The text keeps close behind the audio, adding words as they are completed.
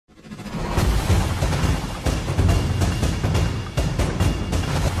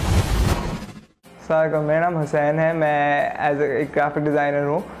अस्सलाम, मेरा नाम हुसैन है। मैं एक ग्राफिक डिज़ाइनर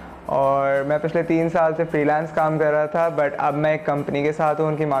हूँ और मैं पिछले 3 साल से फ्रीलांस काम कर रहा था, बट अब मैं एक कंपनी के साथ हूँ,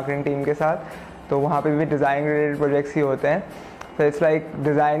 उनकी मार्केटिंग टीम के साथ। तो वहाँ पे भी डिज़ाइन रिलेटेड प्रोजेक्ट्स ही होते हैं। तो इट्स लाइक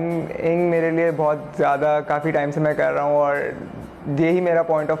डिज़ाइनिंग मेरे लिए बहुत ज़्यादा काफ़ी टाइम से मैं कर रहा हूँ और यही मेरा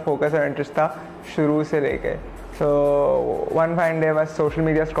पॉइंट ऑफ फोकस और इंटरेस्ट था शुरू से लेके। सो वन फाइन डे मैं सोशल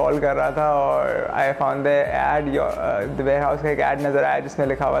मीडिया स्क्रॉल कर रहा था और I found the add, the ware house का एक ऐड नज़र आया जिसमें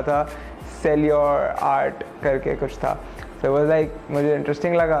लिखा हुआ था सेल योर आर्ट करके कुछ था। तो वो लाइक मुझे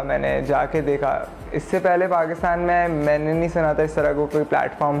इंटरेस्टिंग लगा, मैंने जाके देखा। इससे पहले पाकिस्तान में मैंने नहीं सुना था इस तरह का कोई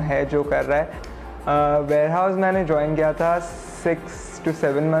प्लेटफॉर्म है जो कर रहा है। वेयर हाउस मैंने ज्वाइन किया था 6 to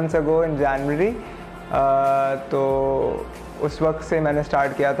 7 months अगो इन जनवरी। तो उस वक्त से मैंने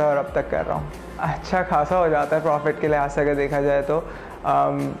स्टार्ट किया था और अब तक कर रहा हूँ। अच्छा खासा हो जाता है प्रॉफिट के लिहाज से अगर देखा जाए तो।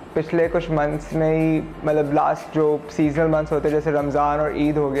 पिछले कुछ मंथ्स में ही, मतलब लास्ट जो सीजनल मंथ्स होते हैं जैसे रमज़ान और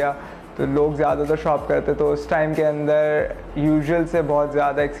ईद हो गया, तो लोग ज़्यादातर शॉप करते, तो उस टाइम के अंदर यूजुअल से बहुत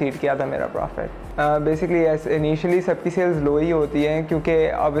ज़्यादा एक्सीड किया था मेरा प्रॉफिट। बेसिकली इनिशियली सबकी सेल्स लो ही होती हैं क्योंकि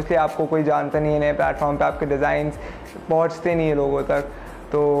ऑब्वियसली आपको कोई जानता नहीं है, नए प्लेटफॉर्म पे आपके डिज़ाइंस पहुंचते नहीं है लोगों तक।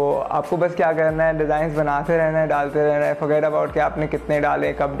 तो आपको बस क्या करना है, डिज़ाइंस बनाते रहना है, डालते रहना है, फॉरगेट अबाउट कि आपने कितने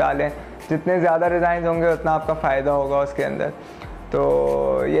डाले, कब डालें। जितने ज़्यादा डिज़ाइंस होंगे उतना आपका फ़ायदा होगा उसके अंदर। तो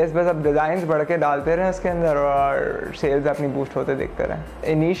यस, बस अब डिज़ाइंस बढ़ के डालते रहें उसके अंदर और सेल्स अपनी बूस्ट होते देखते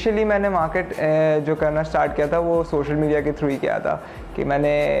रहें। इनिशियली मैंने मार्केट जो करना स्टार्ट किया था वो सोशल मीडिया के थ्रू ही किया था कि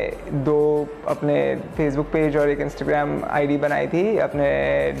मैंने 2 अपने फेसबुक पेज और एक इंस्टाग्राम आईडी बनाई थी अपने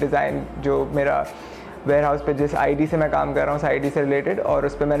डिज़ाइन, जो मेरा वेयर हाउस पे जिस आईडी से मैं काम कर रहा हूँ उस आईडी से रिलेटेड, और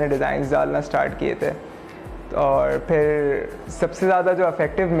उस पर मैंने डिज़ाइंस डालना स्टार्ट किए थे। और फिर सबसे ज़्यादा जो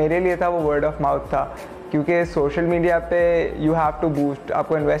इफेक्टिव मेरे लिए था वो वर्ड ऑफ माउथ था, क्योंकि सोशल मीडिया पे यू हैव टू बूस्ट,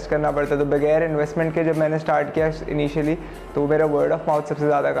 आपको इन्वेस्ट करना पड़ता है। तो बगैर इन्वेस्टमेंट के जब मैंने स्टार्ट किया इनिशियली, तो मेरा वर्ड ऑफ माउथ सबसे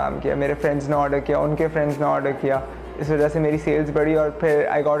ज़्यादा काम किया। मेरे फ्रेंड्स ने ऑर्डर किया, उनके फ्रेंड्स ने ऑर्डर किया, इस वजह से मेरी सेल्स बढ़ी और फिर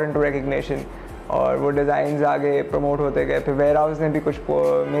आई गॉट इनटू रिकग्निशन और वो डिज़ाइंस आगे प्रमोट होते गए। फिर वेयर हाउस ने भी कुछ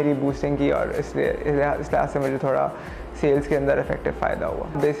मेरी बूस्टिंग की और इस लिहाज से मुझे थोड़ा सेल्स के अंदर इफेक्टिव फ़ायदा हुआ।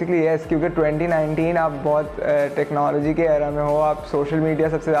 बेसिकली यस, क्योंकि 2019 आप बहुत टेक्नोलॉजी के एरा में हो, आप सोशल मीडिया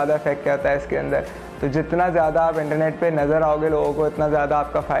सबसे ज़्यादा इफेक्ट करता है इसके अंदर। तो जितना ज़्यादा आप इंटरनेट पे नज़र आओगे लोगों को, इतना ज़्यादा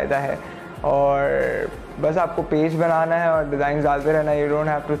आपका फ़ायदा है। और बस आपको पेज बनाना है और डिज़ाइन डालते रहना। You don't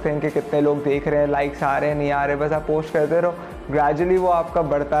have to think कि कितने लोग देख रहे हैं, लाइक्स आ रहे हैं नहीं आ रहे, बस आप पोस्ट करते रहो, ग्रेजुअली वो आपका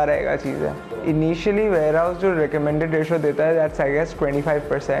बढ़ता रहेगा चीज़ें। इनिशियली वेयर हाउस जो रिकमेंडेड रेशो देता है दैट्स आई गेस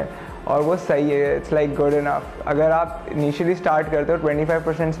 25%, और वो सही है, इट्स लाइक गुड इनफ। अगर आप इनिशियली स्टार्ट करते हो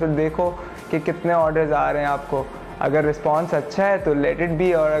 25% पर देखो कि कितने ऑर्डर्स आ रहे हैं आपको। अगर रिस्पॉन्स अच्छा है तो लेट इट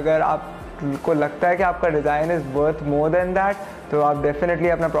बी, और अगर आपको लगता है कि आपका design is worth more than that, तो आप डेफिनेटली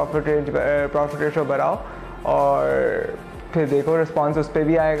अपना प्रॉफिट रेशो बढ़ाओ और फिर देखो रिस्पॉन्स उस पर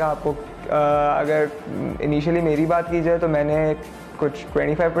भी आएगा आपको। अगर इनिशियली मेरी बात की जाए तो मैंने कुछ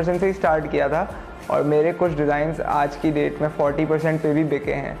 25% से ही स्टार्ट किया था और मेरे कुछ डिज़ाइंस आज की डेट में 40% पे भी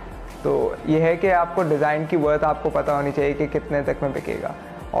बिके हैं। तो ये है कि आपको डिज़ाइन की वर्थ आपको पता होनी चाहिए कि कितने तक में बिकेगा।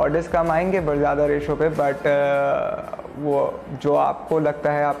 ऑर्डर्स कम आएंगे बट ज़्यादा रेशो पे, बट वो जो आपको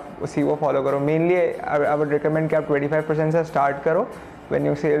लगता है आप उसी को फॉलो करो। मेनली आई वुड रिकमेंड कि आप 25% से स्टार्ट करो। व्हेन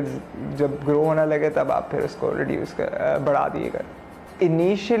यू सेल्स जब ग्रो होने लगे तब आप फिर उसको बढ़ा दिएगा।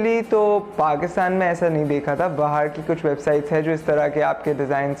 इनिशियली तो पाकिस्तान में ऐसा नहीं देखा था, बाहर की कुछ वेबसाइट्स हैं जो इस तरह के आपके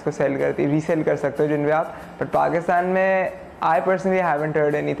डिज़ाइंस को सेल करती, रीसेल कर सकते हो जिन पे आप, बट पाकिस्तान में I personally haven't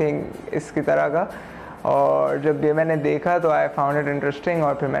heard anything इसकी तरह का। और जब ये मैंने देखा तो आई फाउंड इट इंटरेस्टिंग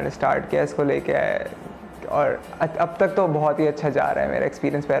और फिर मैंने स्टार्ट किया इसको लेके आए, और अब तक तो बहुत ही अच्छा जा रहा है मेरा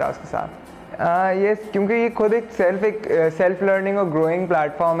एक्सपीरियंस वेयर हाउस के साथ। ये क्योंकि ये खुद एक सेल्फ लर्निंग और ग्रोइंग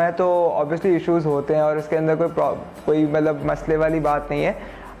प्लेटफॉर्म है, तो ऑब्वियसली इश्यूज़ होते हैं और इसके अंदर कोई मतलब मसले वाली बात नहीं है।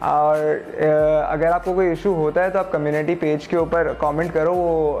 और अगर आपको कोई इशू होता है तो आप कम्युनिटी पेज के ऊपर कमेंट करो,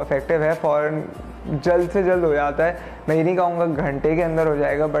 वो इफेक्टिव है, फ़ौरन जल्द से जल्द हो जाता है। मैं ये नहीं कहूँगा घंटे के अंदर हो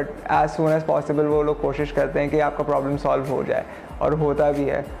जाएगा, but as soon as possible वो लोग कोशिश करते हैं कि आपका प्रॉब्लम सॉल्व हो जाए, और होता भी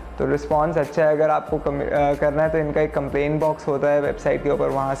है। तो रिस्पांस अच्छा है। अगर आपको करना है तो इनका एक कंप्लेन बॉक्स होता है वेबसाइट के ऊपर,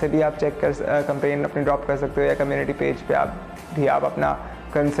 वहाँ से भी आप कंप्लेन अपनी ड्रॉप कर सकते हो, या कम्युनिटी पेज पे आप अपना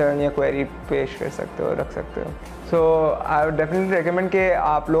कंसर्न या क्वेरी पेश कर सकते हो, रख सकते हो। सो आई वुड डेफिनेटली रिकमेंड कि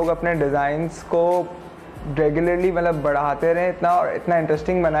आप लोग अपने डिज़ाइंस को रेगुलरली मतलब बढ़ाते रहें इतना, और इतना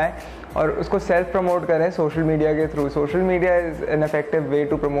इंटरेस्टिंग बनाएं और उसको सेल्फ प्रमोट करें सोशल मीडिया के through. Social media is an effective way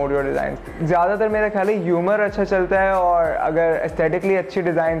to promote your design. ज़्यादातर मेरा ख्याल है ह्यूमर अच्छा चलता है, और अगर एस्थेटिकली अच्छी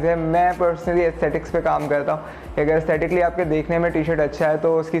डिज़ाइन है, मैं पर्सनली एस्थेटिक्स पे काम करता हूँ कि अगर एस्थेटिकली आपके देखने में टी शर्ट अच्छा है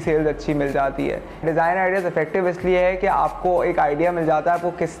तो उसकी सेल्स अच्छी मिल जाती है। डिज़ाइन आइडियाज़ इफेक्टिव इसलिए है कि आपको एक आइडिया मिल जाता है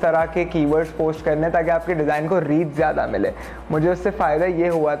आपको किस तरह के कीवर्ड्स पोस्ट करने ताकि आपके डिज़ाइन को रीच ज़्यादा मिले। मुझे उससे फ़ायदा ये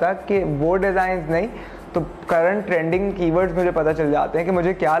हुआ था कि वो डिज़ाइन नहीं तो करंट ट्रेंडिंग कीवर्ड्स मुझे पता चल जाते हैं कि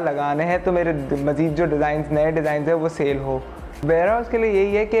मुझे क्या लगाने हैं, तो मेरे मज़ीद जो नए डिज़ाइन है वो सेल हो। वेयर हाउस के लिए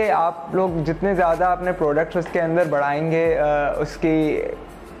यही है कि आप लोग जितने ज़्यादा अपने प्रोडक्ट्स उसके अंदर बढ़ाएंगे, उसकी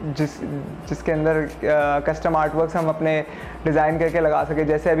जिसके अंदर कस्टम आर्टवर्क्स हम अपने डिज़ाइन करके लगा सके।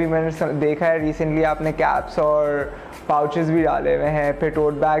 जैसे अभी मैंने देखा है रिसेंटली आपने कैप्स और पाउचेस भी डाले हुए हैं, फिर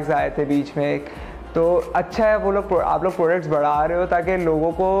टोट बैग्स आए थे बीच में एक, तो अच्छा है वो लोग आप लोग प्रोडक्ट्स बढ़ा रहे हो ताकि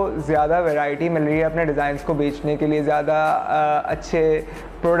लोगों को ज़्यादा वैरायटी मिल रही है अपने डिज़ाइंस को बेचने के लिए, ज़्यादा अच्छे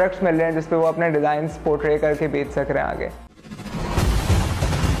प्रोडक्ट्स मिल रहे हैं जिस पे वो अपने डिज़ाइंस पोर्ट्रे करके बेच सक रहे हैं आगे।